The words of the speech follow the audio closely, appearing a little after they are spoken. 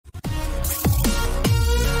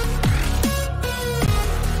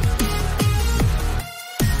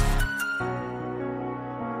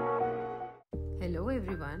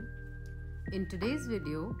everyone. In today's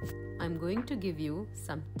video, I'm going to give you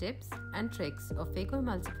some tips and tricks of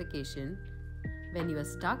phacoemulsification when you are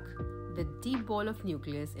stuck with deep ball of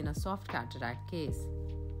nucleus in a soft cataract case.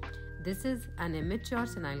 This is an immature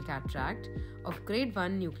senile cataract of grade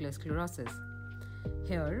 1 nuclear sclerosis.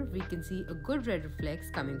 Here we can see a good red reflex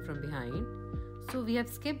coming from behind, so we have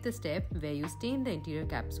skipped the step where you stain the interior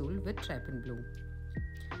capsule with trypan blue.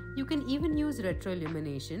 You can even use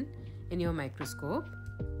retroillumination in your microscope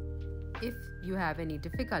if you have any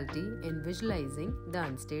difficulty in visualizing the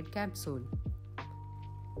unstayed capsule.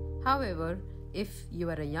 However, if you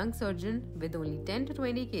are a young surgeon with only 10 to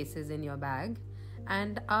 20 cases in your bag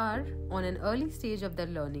and are on an early stage of the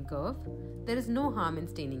learning curve, there is no harm in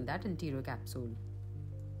staining that interior capsule.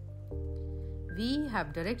 We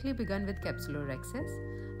have directly begun with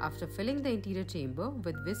capsulorhexis after filling the interior chamber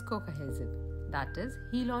with viscocohesive, that is,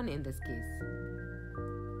 Heal-On in this case.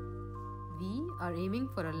 We are aiming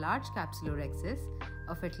for a large capsulorhexis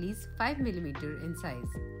of at least 5 mm in size.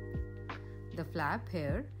 The flap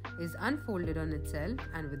here is unfolded on itself,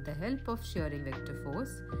 and with the help of shearing vector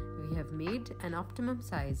force, we have made an optimum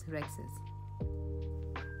size rhexis.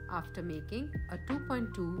 After making a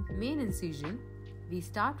 2.2 main incision, we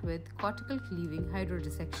start with cortical cleaving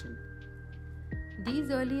hydrodissection. These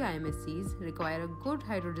early IMSCs require a good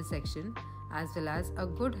hydrodissection as well as a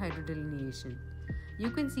good hydrodelineation. You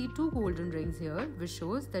can see 2 golden rings here, which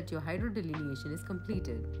shows that your hydrodelineation is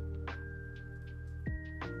completed.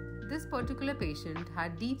 This particular patient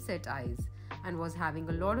had deep set eyes and was having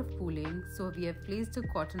a lot of pooling, so we have placed a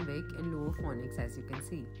cotton wick in lower fornix, as you can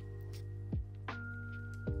see.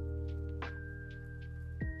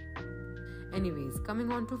 Anyways,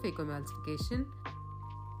 coming on to phacoemulsification,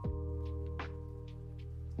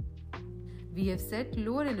 we have set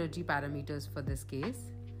lower energy parameters for this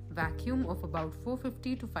case, vacuum of about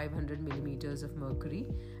 450 to 500 mm of mercury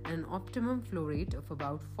and an optimum flow rate of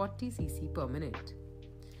about 40 cc per minute.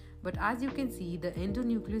 But as you can see, the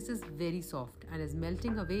endonucleus is very soft and is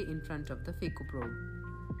melting away in front of the phaco probe.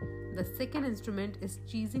 The second instrument is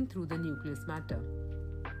cheesing through the nucleus matter.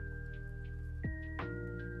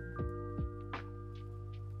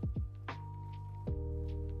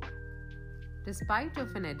 Despite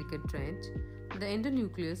of an adequate trench, the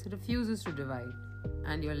endonucleus refuses to divide,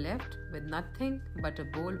 and you're left with nothing but a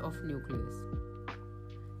bowl of nucleus.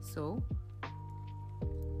 So,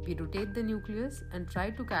 we rotate the nucleus and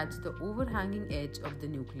try to catch the overhanging edge of the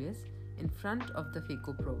nucleus in front of the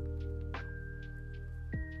phaco probe.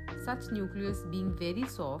 Such nucleus being very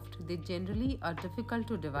soft, they generally are difficult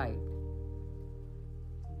to divide.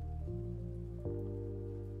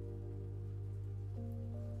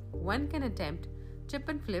 One can attempt chip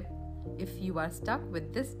and flip if you are stuck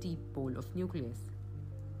with this deep bowl of nucleus.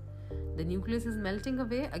 The nucleus is melting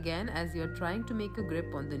away again as you are trying to make a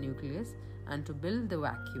grip on the nucleus and to build the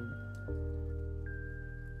vacuum.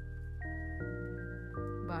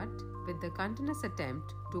 But with the continuous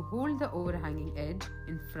attempt to hold the overhanging edge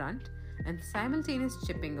in front and simultaneous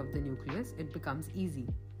chipping of the nucleus, it becomes easy.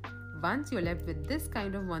 Once you're left with this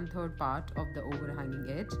kind of 1/3 part of the overhanging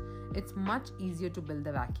edge, it's much easier to build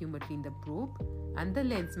the vacuum between the probe and the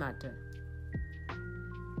lens matter.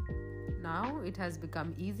 Now it has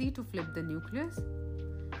become easy to flip the nucleus.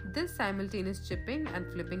 This simultaneous chipping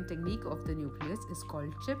and flipping technique of the nucleus is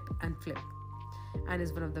called chip and flip and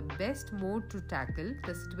is one of the best mode to tackle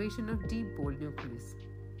the situation of deep bowl nucleus.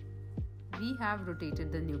 We have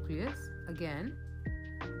rotated the nucleus again.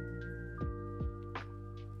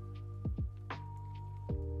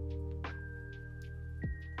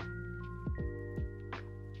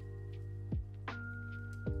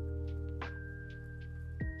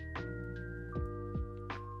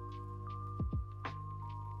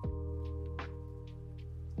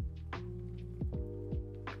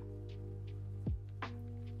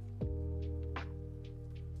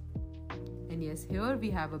 And yes, here we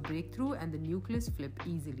have a breakthrough and the nucleus flip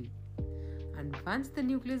easily. And once the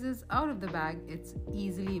nucleus is out of the bag, it's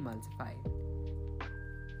easily emulsified.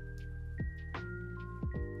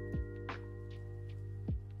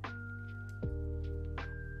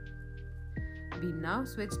 We now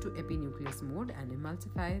switch to epinucleus mode and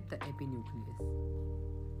emulsify the epinucleus.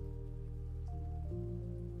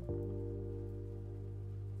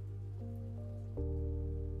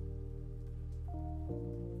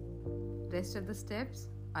 Rest of the steps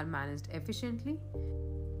are managed efficiently.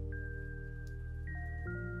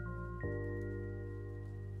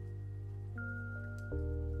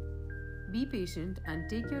 Be patient and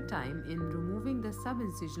take your time in removing the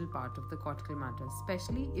subincisional part of the cortical matter,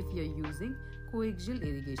 especially if you are using coaxial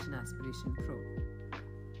irrigation aspiration probe.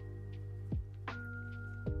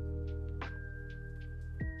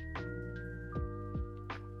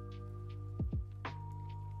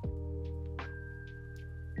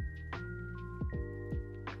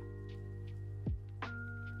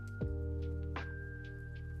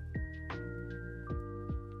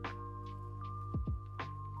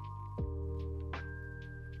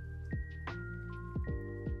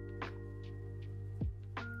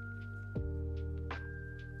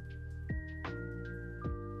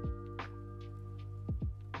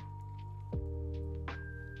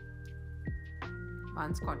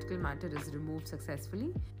 Once cortical matter is removed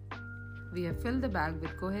successfully, we have filled the bag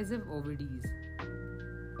with cohesive OVDs.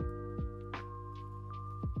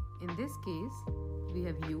 In this case, we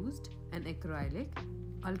have used an acrylic,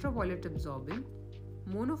 ultraviolet absorbing,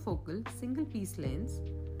 monofocal single-piece lens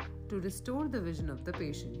to restore the vision of the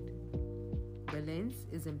patient. The lens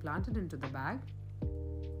is implanted into the bag.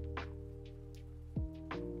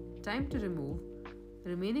 Time to remove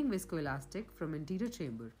remaining viscoelastic from anterior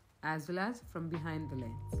chamber as well as from behind the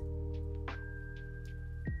lens.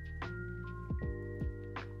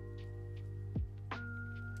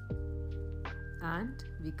 And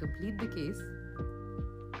we complete the case.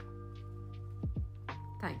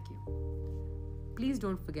 Thank you. Please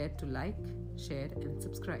don't forget to like, share and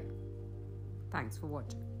subscribe. Thanks for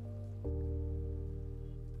watching.